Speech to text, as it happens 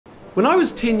When I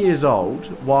was 10 years old,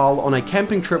 while on a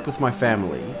camping trip with my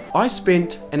family, I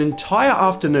spent an entire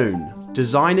afternoon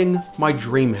designing my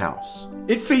dream house.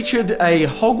 It featured a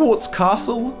Hogwarts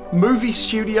castle, movie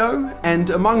studio, and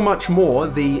among much more,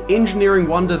 the engineering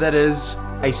wonder that is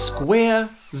a square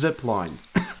zipline.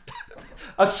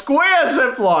 A square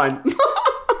zipline!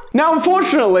 Now,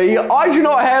 unfortunately, I do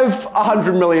not have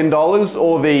 $100 million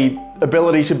or the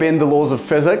ability to bend the laws of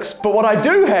physics, but what I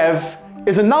do have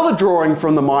is another drawing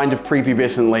from the mind of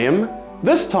prepubescent Liam,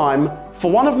 this time for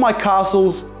one of my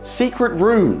castle's secret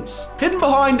rooms. Hidden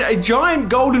behind a giant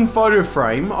golden photo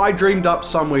frame, I dreamed up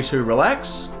somewhere to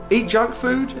relax, eat junk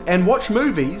food, and watch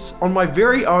movies on my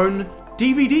very own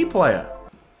DVD player.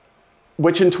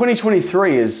 Which in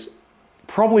 2023 is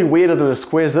probably weirder than a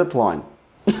square zipline.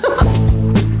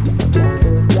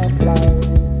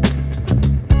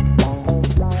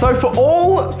 So for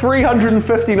all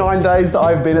 359 days that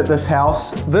I've been at this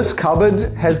house, this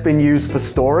cupboard has been used for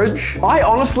storage. I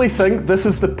honestly think this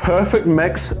is the perfect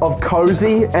mix of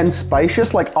cozy and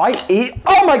spacious. Like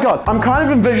oh my God. I'm kind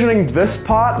of envisioning this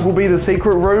part will be the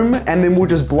secret room and then we'll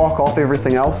just block off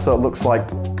everything else so it looks like,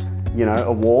 you know,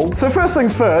 a wall. So first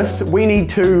things first, we need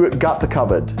to gut the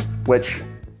cupboard, which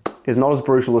is not as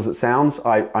brutal as it sounds.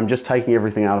 I'm just taking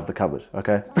everything out of the cupboard,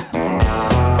 okay?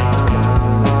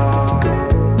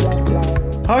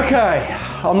 Okay,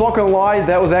 I'm not gonna lie,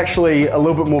 that was actually a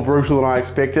little bit more brutal than I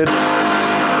expected.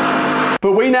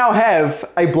 But we now have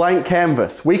a blank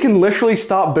canvas. We can literally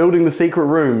start building the secret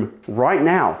room right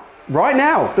now. Right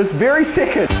now, this very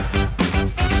second.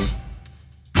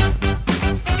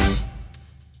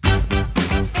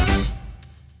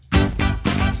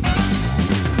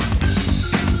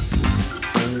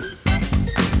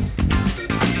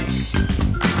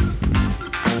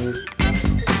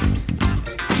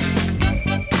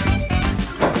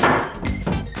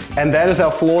 And that is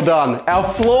our floor done. Our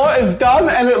floor is done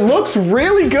and it looks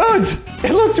really good. It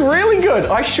looks really good.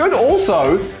 I should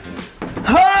also...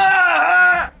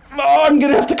 Oh, I'm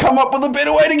gonna have to come up with a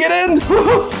better way to get in.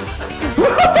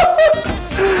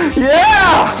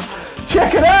 Yeah!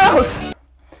 Check it out!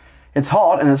 It's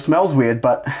hot and it smells weird,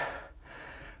 but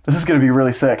this is gonna be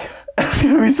really sick. It's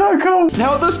gonna be so cool.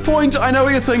 Now at this point, I know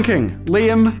what you're thinking.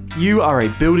 Liam, you are a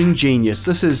building genius.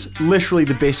 This is literally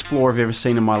the best floor I've ever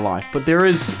seen in my life. But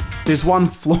there's one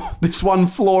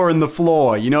flaw in the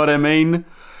floor, you know what I mean?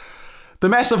 The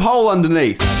massive hole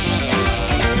underneath.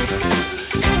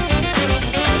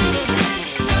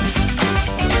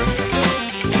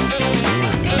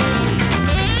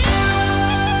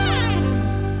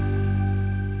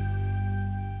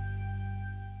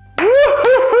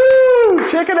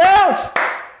 Check it out!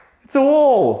 It's a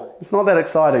wall. It's not that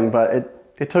exciting, but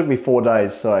it took me 4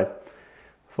 days, so I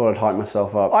thought I'd hype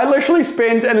myself up. I literally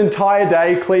spent an entire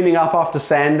day cleaning up after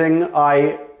sanding.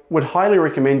 I would highly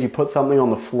recommend you put something on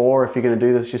the floor if you're gonna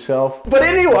do this yourself. But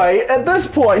anyway, at this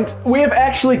point, we have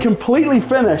actually completely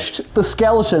finished the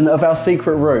skeleton of our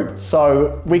secret room.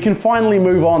 So we can finally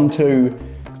move on to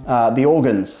the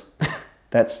organs.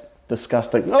 That's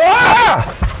disgusting.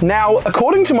 Ah! Now,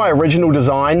 according to my original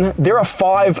design, there are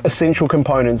 5 essential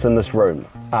components in this room.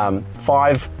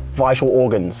 5 vital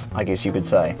organs, I guess you could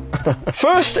say.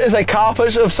 First is a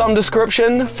carpet of some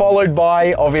description, followed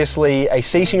by, obviously, a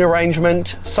seating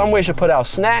arrangement, somewhere to put our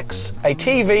snacks, a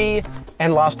TV,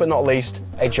 and last but not least,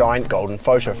 a giant golden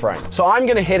photo frame. So I'm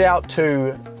gonna head out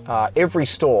to every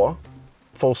store,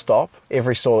 full stop,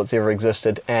 every store that's ever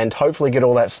existed, and hopefully get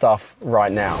all that stuff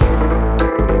right now.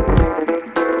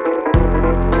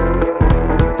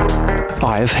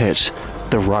 I have hit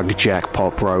the rug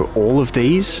jackpot, bro. All of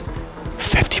these,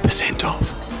 50%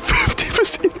 off.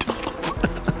 50%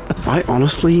 off. I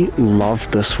honestly love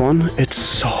this one. It's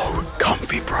so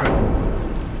comfy, bro.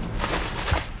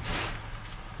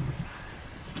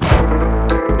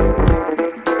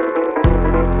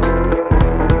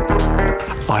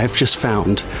 I've just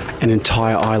found an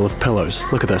entire aisle of pillows.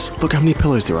 Look at this. Look how many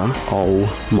pillows there are. Oh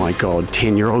my God,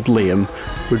 10-year-old Liam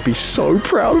would be so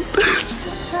proud of this.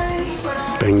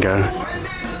 Bingo.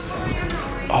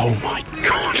 Oh my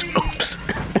God, oops.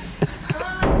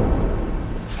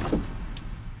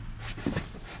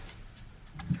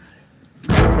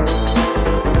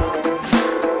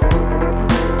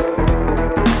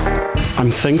 I'm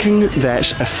thinking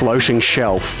that a floating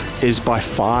shelf is by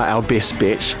far our best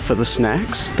bet for the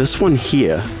snacks. This one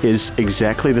here is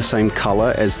exactly the same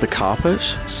color as the carpet,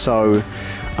 so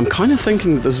I'm kind of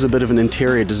thinking that this is a bit of an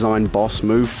interior design boss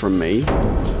move from me.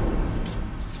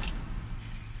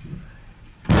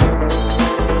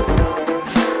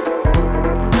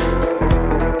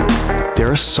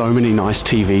 There are so many nice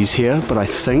TVs here, but I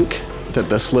think that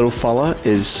this little fella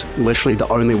is literally the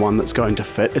only one that's going to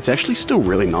fit. It's actually still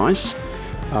really nice,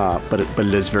 but it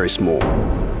is very small.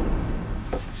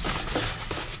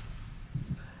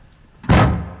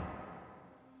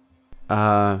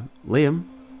 Liam,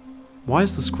 why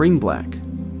is the screen black?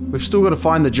 We've still got to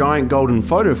find the giant golden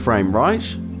photo frame, right?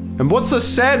 And what's the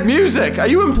sad music? Are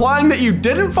you implying that you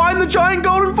didn't find the giant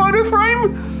golden photo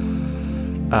frame?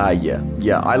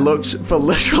 Yeah, I looked for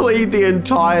literally the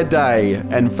entire day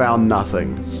and found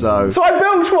nothing, so I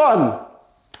built one!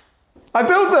 I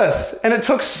built this, and it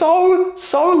took so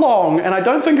long, and I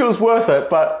don't think it was worth it,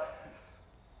 but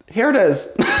here it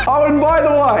is. Oh, and by the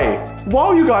way,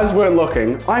 while you guys weren't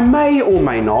looking, I may or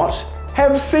may not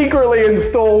have secretly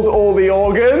installed all the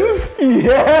organs.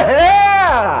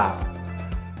 Yeah!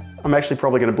 I'm actually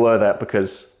probably gonna blur that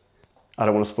because I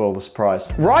don't want to spoil the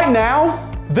surprise. Right now,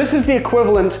 this is the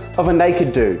equivalent of a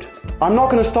naked dude. I'm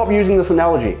not gonna stop using this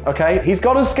analogy, okay? He's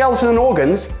got his skeleton and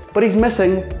organs, but he's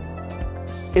missing,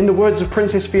 in the words of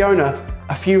Princess Fiona,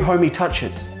 a few homey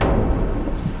touches.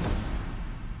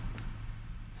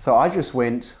 So I just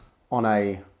went on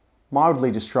a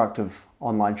mildly destructive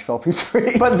online shopping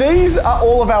spree. But these are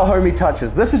all of our homey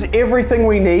touches. This is everything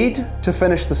we need to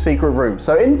finish the secret room.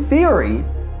 So in theory,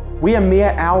 we are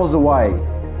mere hours away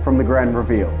from the grand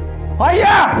reveal.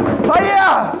 Hiya!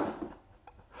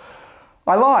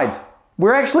 I lied.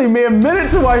 We're actually mere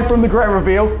minutes away from the grand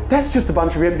reveal. That's just a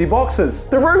bunch of empty boxes.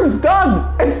 The room's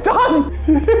done. It's done.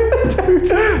 Dude,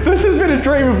 this has been a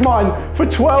dream of mine for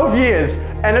 12 years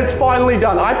and it's finally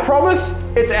done. I promise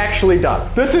it's actually done.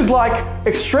 This is like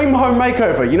extreme home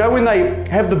makeover. You know when they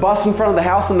have the bus in front of the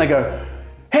house and they go,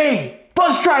 "Hey,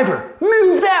 bus driver,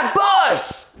 move that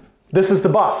bus." This is the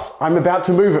bus. I'm about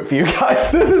to move it for you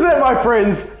guys. This is it, my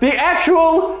friends. The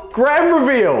actual grand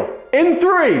reveal in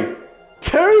 3,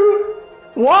 2,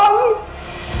 1.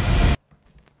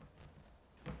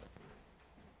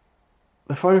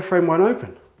 The photo frame won't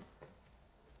open.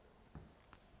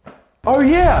 Oh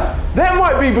yeah, that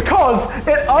might be because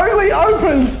it only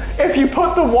opens if you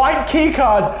put the white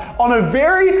keycard on a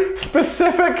very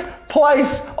specific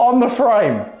place on the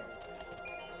frame.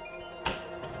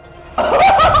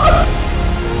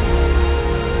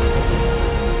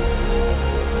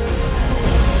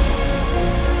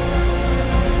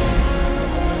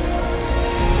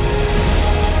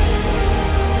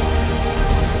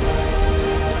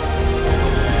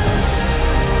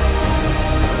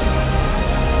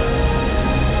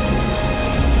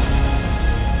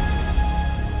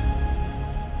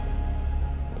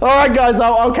 All right, guys,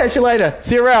 I'll catch you later.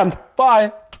 See you around.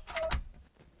 Bye.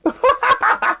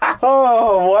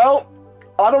 Oh, well,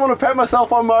 I don't want to pat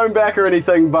myself on my own back or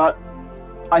anything, but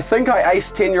I think I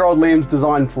aced 10-year-old Liam's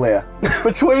design flair.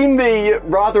 Between the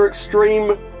rather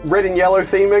extreme red and yellow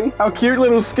theming, our cute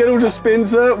little Skittle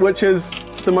dispenser, which is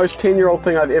the most 10-year-old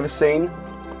thing I've ever seen,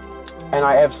 and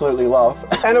I absolutely love.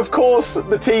 And of course,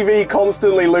 the TV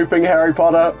constantly looping Harry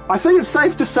Potter. I think it's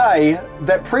safe to say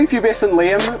that prepubescent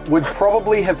Liam would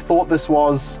probably have thought this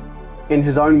was, in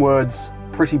his own words,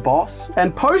 pretty boss.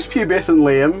 And post-pubescent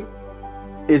Liam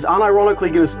is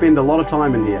unironically gonna spend a lot of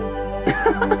time in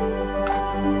here.